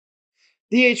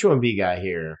The H1B guy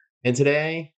here. And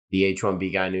today, the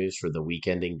H1B guy news for the week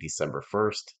ending December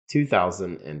 1st,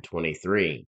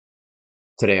 2023.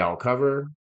 Today, I'll cover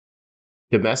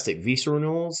domestic visa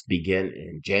renewals begin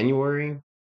in January,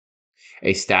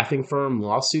 a staffing firm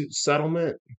lawsuit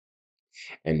settlement,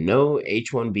 and no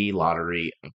H1B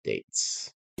lottery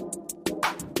updates.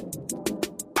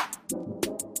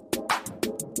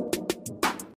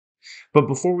 But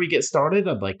before we get started,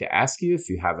 I'd like to ask you, if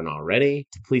you haven't already,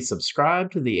 to please subscribe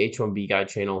to the H1B Guy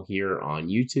channel here on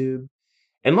YouTube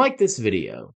and like this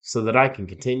video so that I can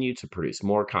continue to produce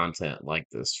more content like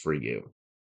this for you.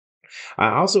 I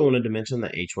also wanted to mention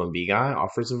that H1B Guy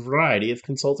offers a variety of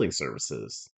consulting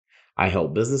services. I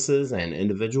help businesses and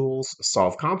individuals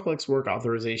solve complex work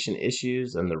authorization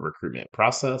issues in the recruitment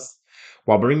process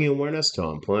while bringing awareness to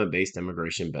employment based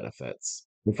immigration benefits.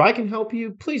 If I can help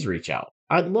you, please reach out.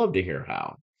 I'd love to hear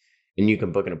how. And you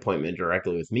can book an appointment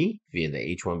directly with me via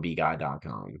the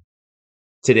h1bguy.com.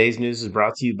 Today's news is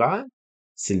brought to you by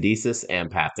Syndesis and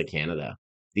Path to Canada,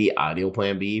 the ideal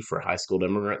plan B for high schooled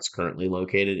immigrants currently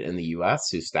located in the U.S.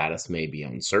 whose status may be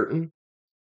uncertain.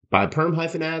 By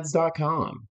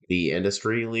perm-ads.com, the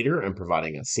industry leader in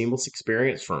providing a seamless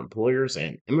experience for employers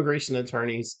and immigration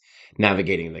attorneys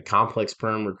navigating the complex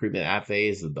perm recruitment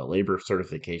phase of the labor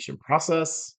certification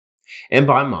process. And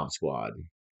by Mob Squad.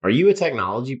 Are you a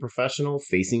technology professional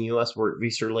facing U.S. work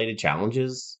visa related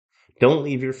challenges? Don't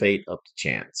leave your fate up to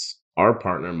chance. Our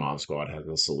partner Mob Squad has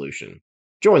a solution.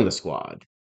 Join the squad.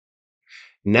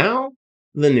 Now,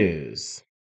 the news.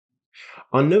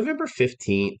 On November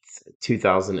 15th,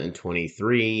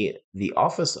 2023, the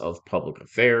Office of Public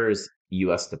Affairs,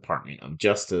 U.S. Department of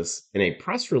Justice, in a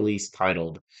press release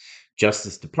titled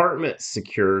Justice Department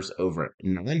secures over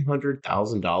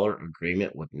 $900,000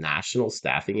 agreement with National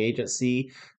Staffing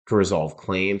Agency to resolve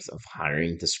claims of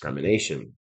hiring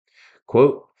discrimination.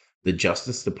 Quote, the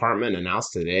Justice Department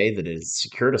announced today that it has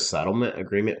secured a settlement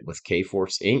agreement with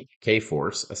Kforce Inc.,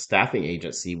 Kforce, a staffing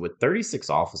agency with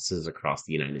 36 offices across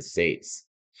the United States.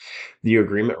 The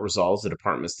agreement resolves the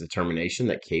department's determination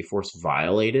that Kforce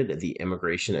violated the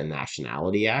Immigration and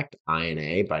Nationality Act,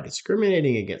 INA, by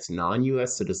discriminating against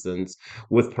non-U.S. citizens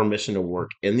with permission to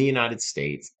work in the United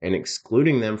States and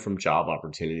excluding them from job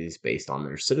opportunities based on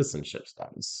their citizenship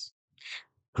status.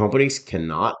 Companies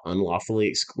cannot unlawfully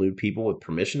exclude people with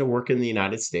permission to work in the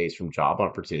United States from job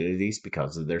opportunities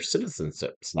because of their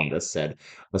citizenship status, said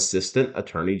Assistant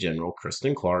Attorney General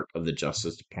Kristen Clark of the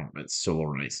Justice Department's Civil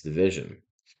Rights Division.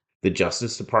 The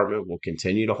Justice Department will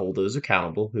continue to hold those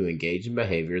accountable who engage in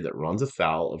behavior that runs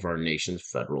afoul of our nation's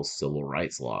federal civil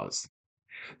rights laws.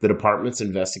 The department's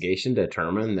investigation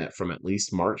determined that from at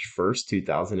least March 1st,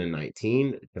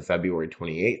 2019 to February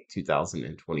 28th,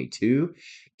 2022,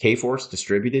 Kforce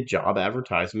distributed job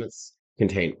advertisements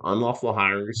contain unlawful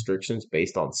hiring restrictions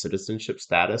based on citizenship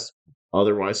status,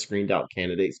 otherwise screened out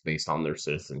candidates based on their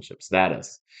citizenship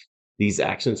status. These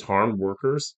actions harm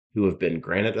workers who have been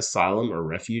granted asylum or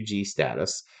refugee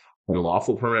status and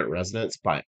lawful permanent residents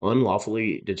by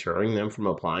unlawfully deterring them from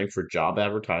applying for job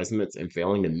advertisements and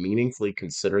failing to meaningfully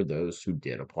consider those who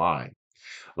did apply.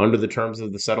 Under the terms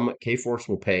of the settlement, Kforce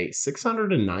will pay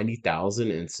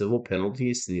 $690,000 in civil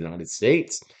penalties to the United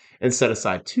States and set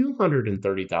aside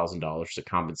 $230,000 to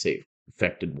compensate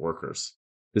affected workers.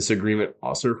 This agreement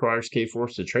also requires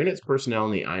Kforce to train its personnel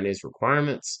in the INA's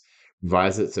requirements,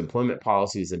 revise its employment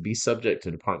policies, and be subject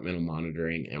to departmental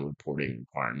monitoring and reporting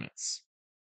requirements.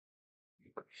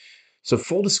 So,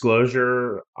 full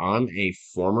disclosure, I'm a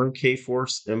former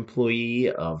Kforce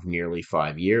employee of nearly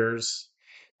 5 years,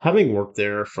 having worked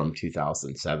there from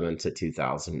 2007 to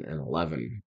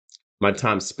 2011. My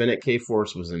time spent at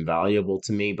Kforce was invaluable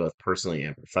to me, both personally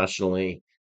and professionally.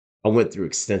 I went through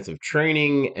extensive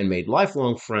training and made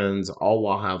lifelong friends, all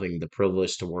while having the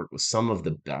privilege to work with some of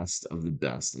the best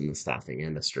in the staffing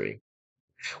industry.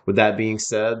 With that being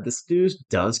said, this news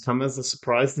does come as a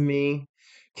surprise to me.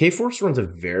 Kforce runs a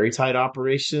very tight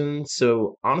operation,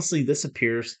 so honestly, this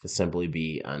appears to simply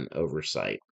be an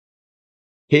oversight.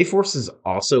 Kforce is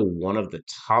also one of the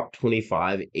top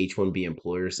 25 H1B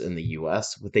employers in the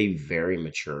US with a very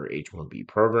mature H1B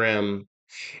program.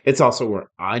 It's also where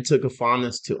I took a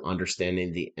fondness to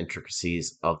understanding the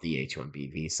intricacies of the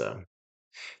H1B visa.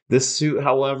 This suit,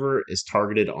 however, is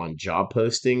targeted on job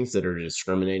postings that are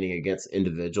discriminating against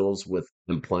individuals with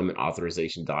Employment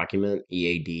Authorization Document,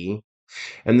 EAD.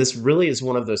 And this really is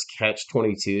one of those catch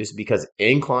 22s because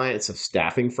end clients of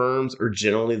staffing firms are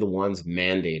generally the ones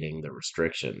mandating the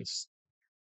restrictions.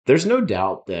 There's no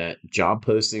doubt that job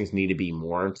postings need to be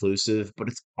more inclusive, but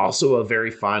it's also a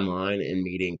very fine line in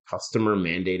meeting customer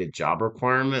mandated job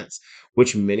requirements,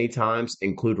 which many times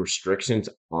include restrictions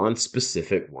on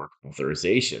specific work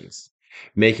authorizations,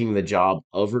 making the job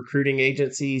of recruiting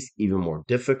agencies even more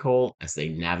difficult as they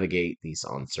navigate these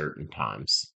uncertain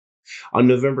times. On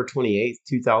November 28th,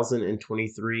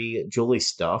 2023, Julie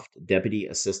Stuft, Deputy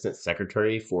Assistant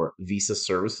Secretary for Visa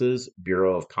Services,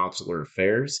 Bureau of Consular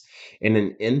Affairs, in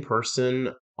an in person,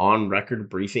 on record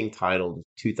briefing titled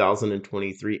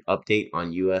 2023 Update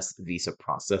on U.S. Visa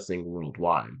Processing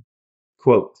Worldwide.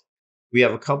 Quote, we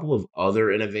have a couple of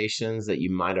other innovations that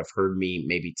you might have heard me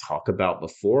maybe talk about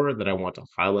before that I want to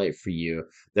highlight for you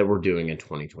that we're doing in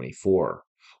 2024.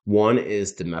 One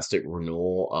is domestic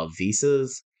renewal of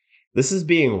visas. This is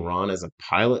being run as a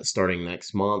pilot starting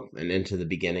next month and into the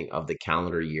beginning of the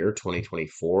calendar year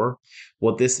 2024.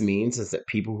 What this means is that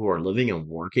people who are living and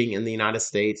working in the United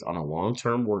States on a long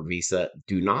term work visa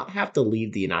do not have to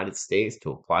leave the United States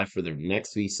to apply for their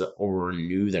next visa or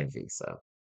renew their visa.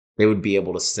 They would be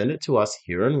able to send it to us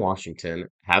here in Washington,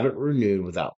 have it renewed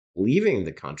without leaving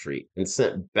the country, and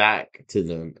sent back to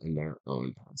them in their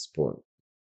own passport.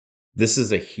 This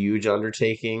is a huge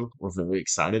undertaking. We're very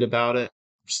excited about it.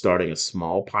 We're starting a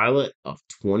small pilot of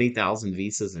 20,000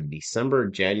 visas in December,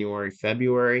 January,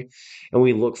 February, and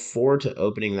we look forward to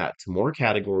opening that to more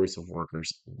categories of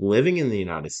workers living in the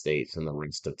United States in the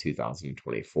rest of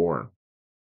 2024.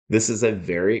 This is a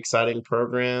very exciting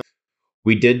program.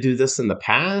 We did do this in the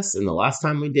past, and the last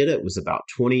time we did it was about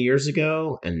 20 years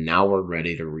ago, and now we're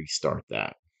ready to restart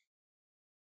that.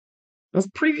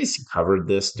 I've previously covered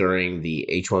this during the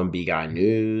H1B Guy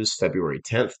News, February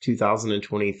 10th,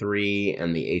 2023,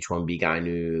 and the H1B Guy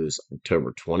News,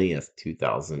 October 20th,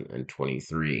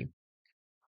 2023.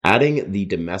 Adding the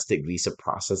domestic visa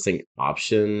processing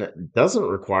option doesn't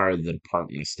require the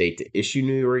Department of State to issue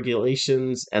new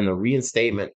regulations, and the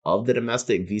reinstatement of the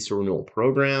domestic visa renewal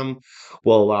program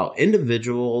will allow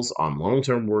individuals on long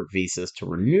term work visas to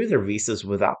renew their visas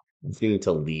without having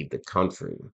to leave the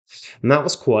country. And that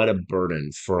was quite a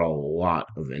burden for a lot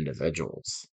of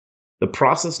individuals. The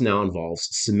process now involves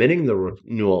submitting the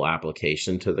renewal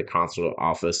application to the consulate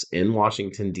office in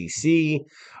Washington, D.C.,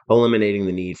 eliminating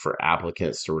the need for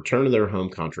applicants to return to their home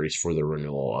countries for the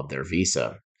renewal of their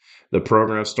visa. The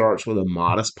program starts with a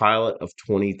modest pilot of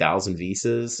 20,000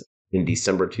 visas in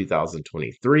December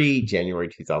 2023, January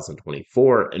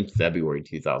 2024, and February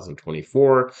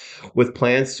 2024, with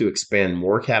plans to expand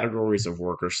more categories of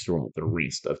workers throughout the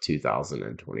rest of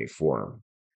 2024.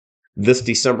 This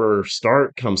December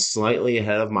start comes slightly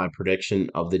ahead of my prediction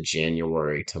of the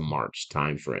January to March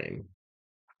timeframe.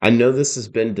 I know this has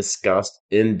been discussed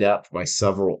in depth by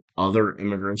several other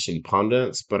immigration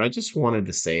pundits, but I just wanted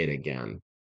to say it again.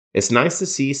 It's nice to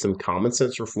see some common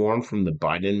sense reform from the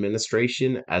Biden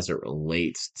administration as it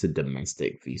relates to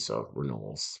domestic visa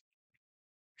renewals.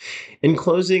 In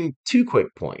closing, two quick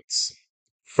points.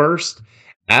 First,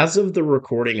 as of the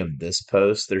recording of this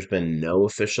post, there's been no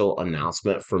official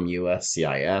announcement from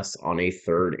USCIS on a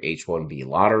third H1B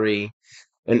lottery,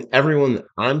 and everyone that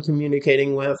I'm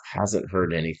communicating with hasn't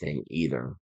heard anything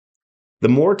either. The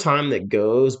more time that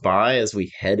goes by as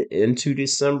we head into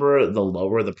December, the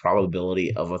lower the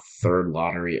probability of a third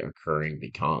lottery occurring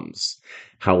becomes.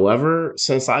 However,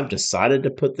 since I've decided to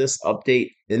put this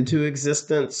update into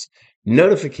existence,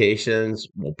 notifications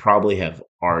will probably have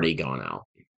already gone out.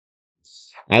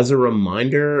 As a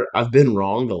reminder, I've been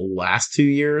wrong the last 2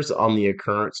 years on the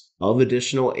occurrence of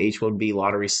additional H1B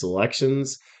lottery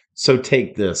selections, so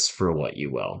take this for what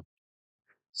you will.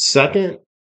 Second,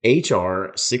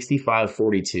 HR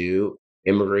 6542,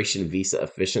 Immigration Visa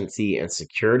Efficiency and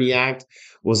Security Act,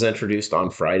 was introduced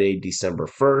on Friday, December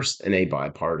 1st in a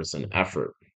bipartisan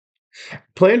effort.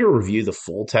 Plan to review the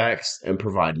full text and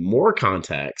provide more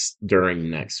context during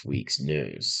next week's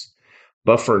news.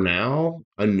 But for now,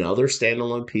 another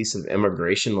standalone piece of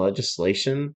immigration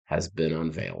legislation has been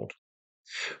unveiled.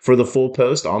 For the full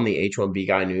post on the H1B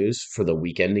Guy News for the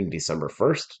week ending December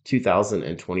 1st,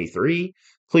 2023,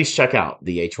 please check out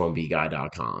the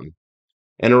h1bguy.com.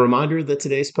 And a reminder that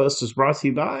today's post was brought to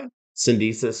you by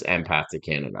Syndesis and Path to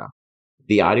Canada,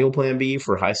 the ideal plan B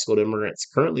for high schooled immigrants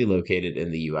currently located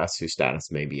in the U.S. whose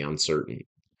status may be uncertain.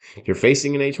 If you're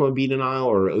facing an H1B denial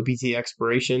or OPT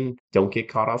expiration, don't get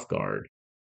caught off guard.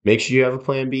 Make sure you have a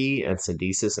plan B, and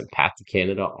Syndesis and Path to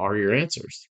Canada are your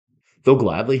answers. They'll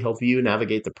gladly help you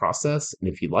navigate the process, and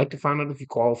if you'd like to find out if you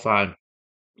qualify,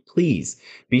 please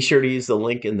be sure to use the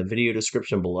link in the video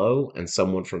description below, and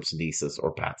someone from Syndesis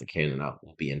or Path to Canada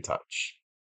will be in touch.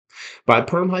 By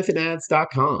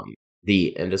perm-ads.com, the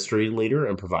industry leader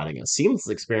in providing a seamless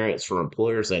experience for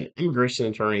employers and immigration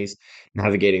attorneys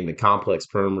navigating the complex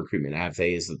perm recruitment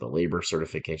phase of the labor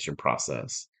certification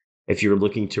process. If you're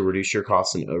looking to reduce your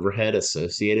costs and overhead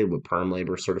associated with perm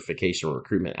labor certification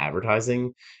recruitment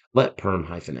advertising, let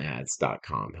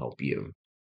perm-ads.com help you.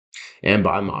 And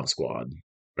by Mob Squad.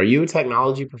 Are you a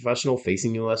technology professional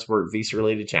facing U.S. work visa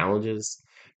related challenges?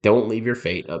 Don't leave your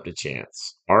fate up to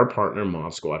chance. Our partner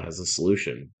Mob Squad has a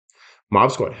solution.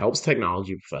 Mob Squad helps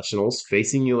technology professionals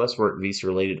facing U.S. work visa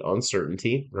related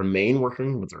uncertainty remain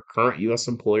working with their current U.S.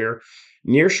 employer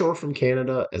nearshore from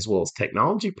Canada, as well as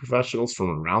technology professionals from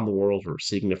around the world who are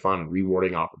seeking to find a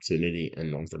rewarding opportunity in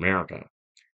North America.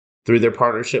 Through their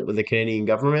partnership with the Canadian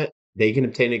government, they can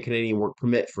obtain a Canadian work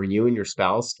permit for you and your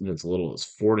spouse in as little as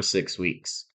 4 to 6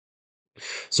 weeks.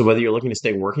 So, whether you're looking to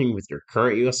stay working with your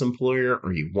current U.S. employer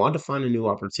or you want to find a new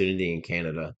opportunity in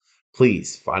Canada,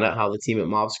 please find out how the team at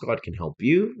Mob Squad can help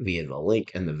you via the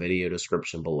link in the video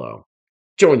description below.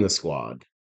 Join the squad.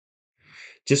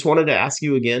 Just wanted to ask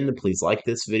you again to please like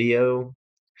this video,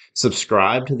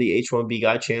 subscribe to the H1B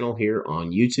Guy channel here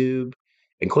on YouTube,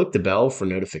 and click the bell for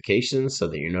notifications so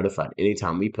that you're notified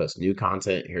anytime we post new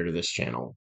content here to this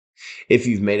channel. If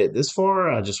you've made it this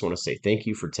far, I just want to say thank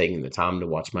you for taking the time to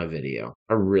watch my video.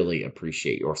 I really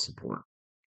appreciate your support.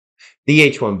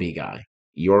 The H1B Guy,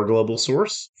 your global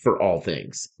source for all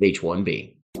things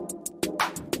H1B.